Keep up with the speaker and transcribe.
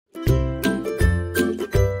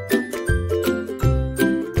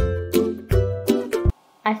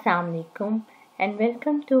Assalamualaikum and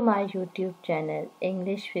welcome to my YouTube channel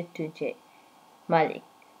English with TJ MALIK.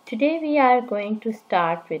 Today we are going to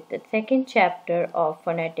start with the second chapter of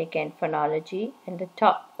phonetic and phonology, and the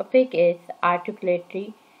topic is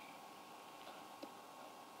articulatory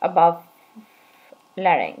above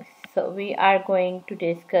larynx. So we are going to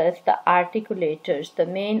discuss the articulators, the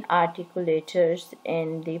main articulators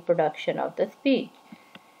in the production of the speech.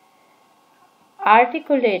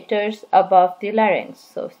 Articulators above the larynx.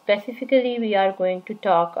 So specifically we are going to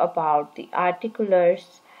talk about the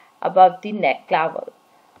articulars above the neck level.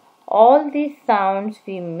 All these sounds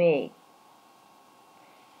we make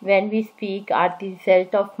when we speak are the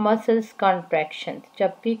result of muscles contractions.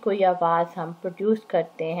 जब भी कोई आवाज़ हम produce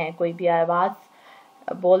करते हैं, कोई भी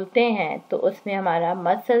आवाज़ बोलते हैं, तो उसमें हमारा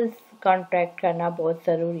मसल्स कॉन्ट्रैक्ट करना बहुत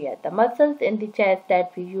ज़रूरी है. The muscles in the chest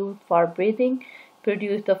that we use for breathing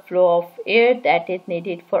produce the flow of air that is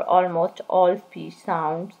needed for almost all speech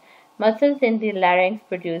sounds. Muscles in the larynx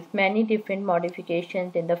produce many different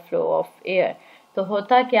modifications in the flow of air. तो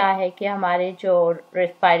होता क्या है कि हमारे जो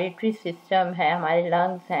respiratory system है, हमारे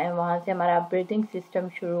lungs हैं, वहाँ से हमारा ब्रीदिंग सिस्टम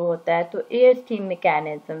शुरू होता है. तो एयर स्टीम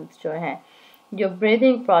मैकेनिज्म्स जो हैं, जो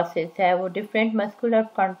ब्रीदिंग प्रोसेस है, वो डिफरेंट मस्कुलर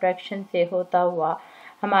कॉन्ट्रैक्शन से होता हुआ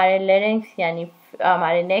हमारे लैरिंक्स यानी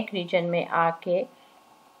हमारे नेक रीजन में आके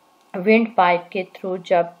विंड पाइप के थ्रू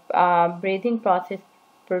जब ब्रीदिंग प्रोसेस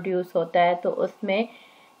प्रोड्यूस होता है, तो उसमें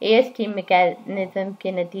एयर स्टीम मैकेनिज्म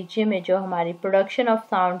के नतीजे में जो हमारी प्रोडक्शन ऑफ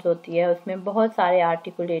साउंड्स होती है, उसमें बहुत सारे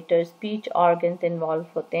आर्टिकुलेटर्स, स्पीच ऑर्गन्स इन्वॉल्व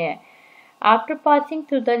होते हैं. After passing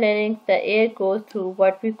through the larynx, the air goes through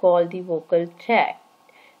what we call the vocal tract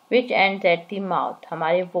which ends at the mouth.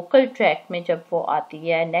 हमारे वोकल ट्रैक्ट में जब वो आती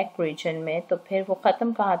है नेक रीजन में, तो फिर वो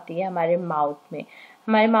ख़त्म कहाँ आती है? हमारे माउथ में.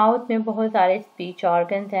 हमारे माउथ में बहुत सारे स्पीच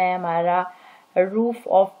ऑर्गन्स हैं. हमारा रूफ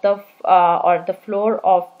ऑफ द और the floor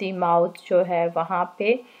of the mouth जो है वहाँ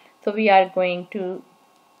पे. So we are going to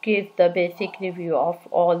give the basic review of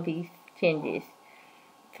all these changes.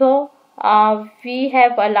 So we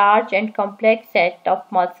have a large and complex set of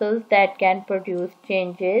muscles that can produce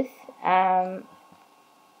changes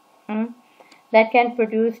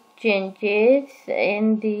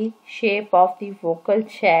in the shape of the vocal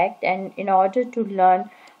tract, and in order to learn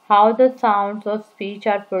how the sounds of speech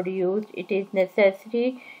are produced, it is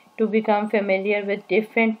necessary to become familiar with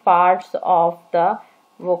different parts of the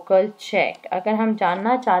vocal tract. अगर हम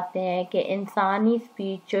जानना चाहते हैं कि इंसानी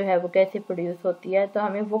speech जो है वो कैसे प्रोड्यूस होती है, तो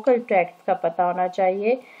हमें वोकल ट्रैक्ट्स का पता होना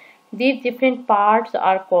चाहिए. These different parts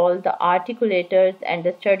are called the articulators, and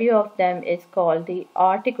the study of them is called the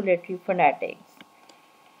articulatory phonetics.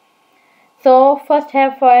 So first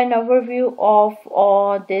have an overview of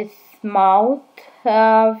this mouth.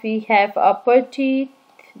 We have upper teeth,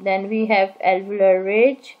 then we have alveolar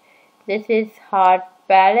ridge, this is hard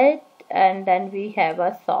palate, and then we have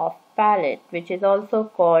a soft palate which is also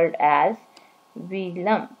called as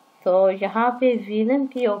velum. So यहाँ पे velum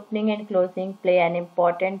की opening and closing play an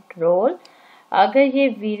important role. अगर ये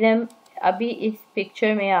velum अभी इस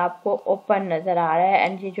picture में आपको open नज़र आ रहा है,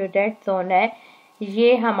 एंड ये जो डेड जोन है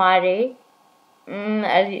ये हमारे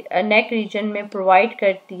नेक रीजन में प्रोवाइड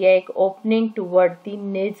करती है एक opening toward the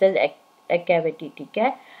nasal cavity. ठीक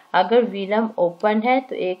है, अगर velum ओपन है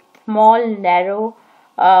तो एक स्मॉल नैरो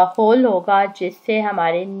होल होगा जिससे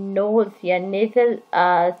हमारे नोज या नेजल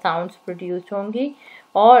साउंड्स प्रोड्यूस होंगी.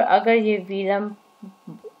 और अगर ये वेलम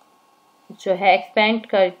जो है एक्सपेंड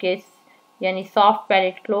करके यानी सॉफ्ट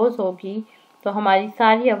पैलेट क्लोज होगी, तो हमारी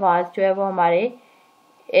सारी आवाज़ जो है वो हमारे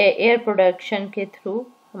एयर प्रोडक्शन के थ्रू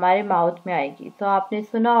हमारे माउथ में आएगी. तो आपने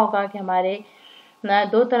सुना होगा कि हमारे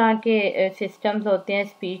दो तरह के सिस्टम्स होते हैं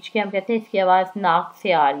स्पीच के. हम कहते हैं इसकी आवाज़ नाक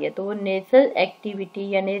से आ रही है, तो वो नेज़ल एक्टिविटी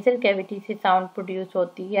या नेज़ल कैविटी से साउंड प्रोड्यूस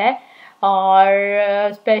होती है.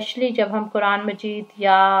 और स्पेशली जब हम कुरान मजीद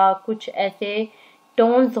या कुछ ऐसे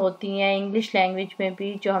टोन्स होती हैं इंग्लिश लैंग्वेज में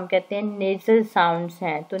भी जो हम कहते हैं नेज़ल साउंड्स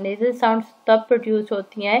हैं, तो नेज़ल साउंड्स तब प्रोड्यूस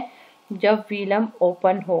होती हैं जब वेलम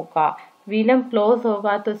ओपन होगा. वेलम क्लोज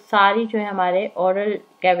होगा तो सारी जो है हमारे ओरल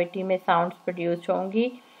कैविटी में साउंड्स प्रोड्यूस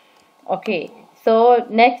होंगी. Okay, so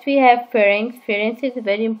next we have pharynx. Pharynx is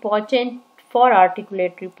very important for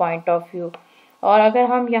articulatory point of view. और अगर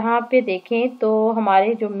हम यहाँ पे देखें तो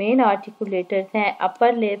हमारे जो मेन आर्टिकुलेटर्स हैं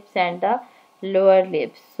upper lips and the lower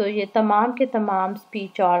lips. सो ये तमाम के तमाम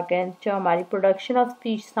स्पीच ऑर्गन्स जो हमारी प्रोडक्शन ऑफ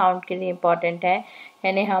स्पीच साउंड के लिए इम्पॉर्टेंट है,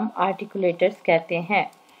 यानी हम आर्टिकुलेटर्स कहते हैं.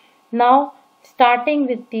 Now starting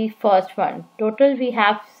with the first one. Total we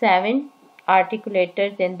have 7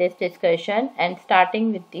 articulators in this discussion, and starting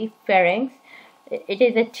with the pharynx. It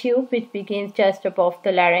is a tube which begins just above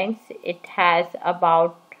the larynx. It has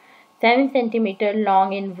about 7 cm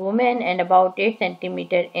long in women and about 8 cm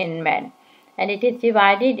in men. and it is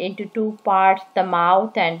divided into two parts, the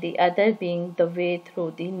mouth and the other being the way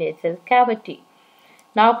through the nasal cavity.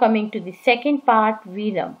 Now coming to the second part,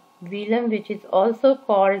 velum. Velum, which is also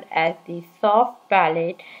called as the soft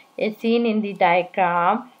palate, is seen in the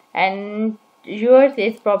diagram, and yours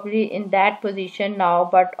is probably in that position now,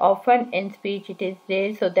 but often in speech it is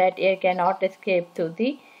there so that air cannot escape through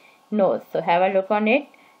the nose. So have a look on it.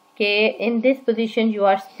 Okay, in this position you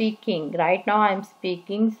are speaking. Right now I am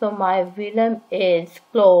speaking, so my velum is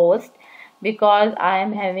closed because I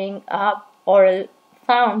am having a oral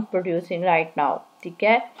sound producing right now.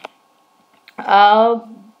 Okay.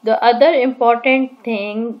 The other important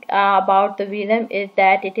thing about the velum is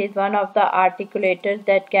that it is one of the articulators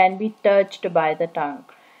that can be touched by the tongue.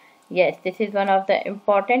 Yes, this is one of the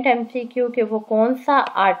important MCQ कि वो कौन सा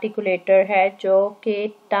articulator है जो कि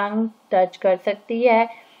tongue touch कर सकती है.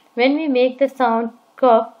 When we make the sound k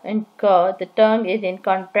and k, the tongue is in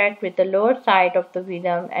contact with the lower side of the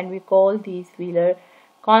velum and we call these velar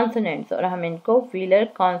consonants, और हम इनको velar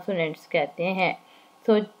consonants कहते हैं.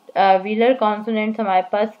 So velar consonants हमारे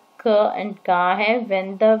पास k and ka है.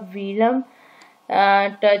 When the velum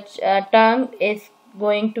tongue is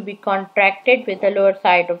going to be contracted with the lower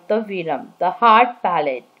side of the velum, the hard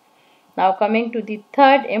palate. Now coming to the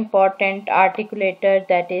third important articulator,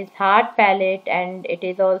 that is hard palate, and it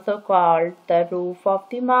is also called the roof of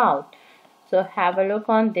the mouth. So have a look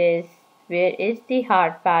on this. Where is the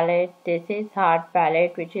hard palate? This is hard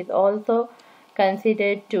palate, which is also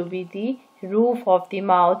considered to be the roof of the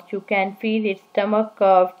mouth. You can feel its stomach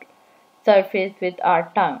curved surface with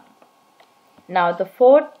our tongue. Now the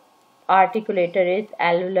fourth articulator is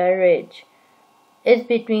alveolar ridge. Is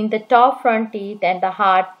between the top front teeth and the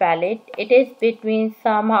hard palate. It is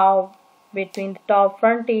somehow between the top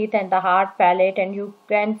front teeth and the hard palate, and you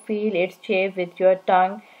can feel its shape with your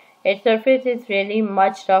tongue. Its surface is really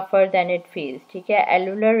much rougher than it feels. ठीक है,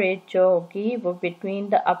 alveolar ridge जो होगी वो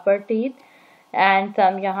between the upper teeth and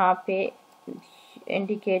हम यहाँ पे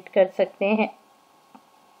indicate कर सकते हैं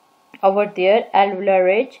over there, alveolar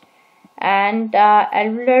ridge, and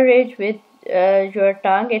alveolar ridge with your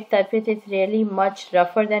tongue, its surface is really much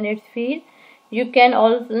rougher than its feel. You can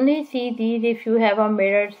only see these if you have a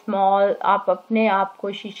mirror small. आप अपने आप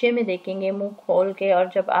को शीशे में देखेंगे मुंह खोल के, और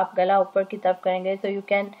जब आप गला ऊपर की तरफ करेंगे, so you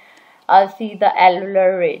can see the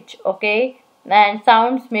alveolar ridge. Okay, and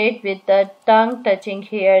sounds made with the tongue touching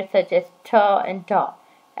here, such as t and ta,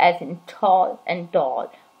 as in tall and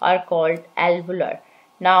tall, are called alveolar.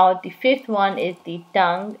 Now the fifth one is the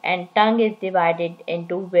tongue, and tongue is divided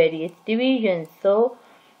into various divisions. So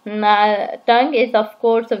tongue is of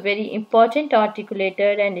course a very important articulator,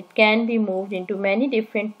 and it can be moved into many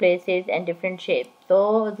different places and different shapes. So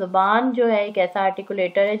ज़ुबान जो है एक ऐसा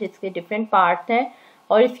articulator है जिसके different parts हैं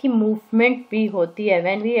और इसकी movement भी होती है.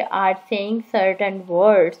 When we are saying certain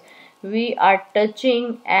words, we are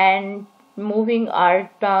touching and moving our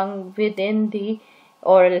tongue within the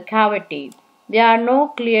oral cavity. There are no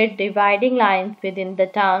clear dividing lines within the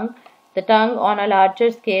tongue. The tongue on a larger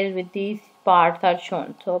scale with these parts are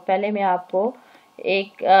shown. So पहले मैं आपको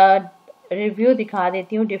एक review दिखा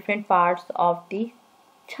देती हूँ different parts of the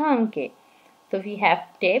tongue के. So we have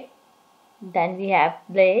tip, then we have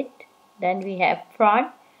blade, then we have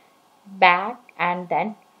front, back, and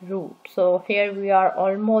then root. So here we are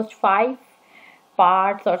almost 5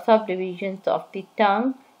 parts or subdivisions of the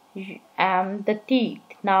tongue and the teeth.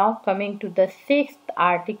 Now coming to the sixth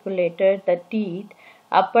articulator, the teeth,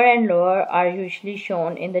 upper and lower, are usually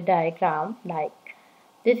shown in the diagram like.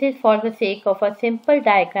 This is for the sake of a simple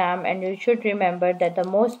diagram, and you should remember that the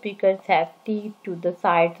most speakers have teeth to the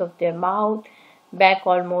sides of their mouth, back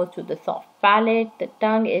almost to the soft palate. The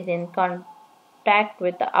tongue is in contact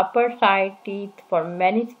with the upper side teeth for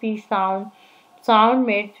many speech sounds. Sound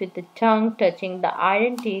made with the tongue touching the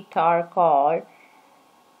iron teeth are called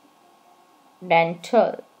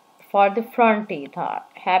dental. For the front teeth are.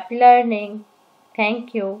 Happy learning.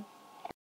 Thank you.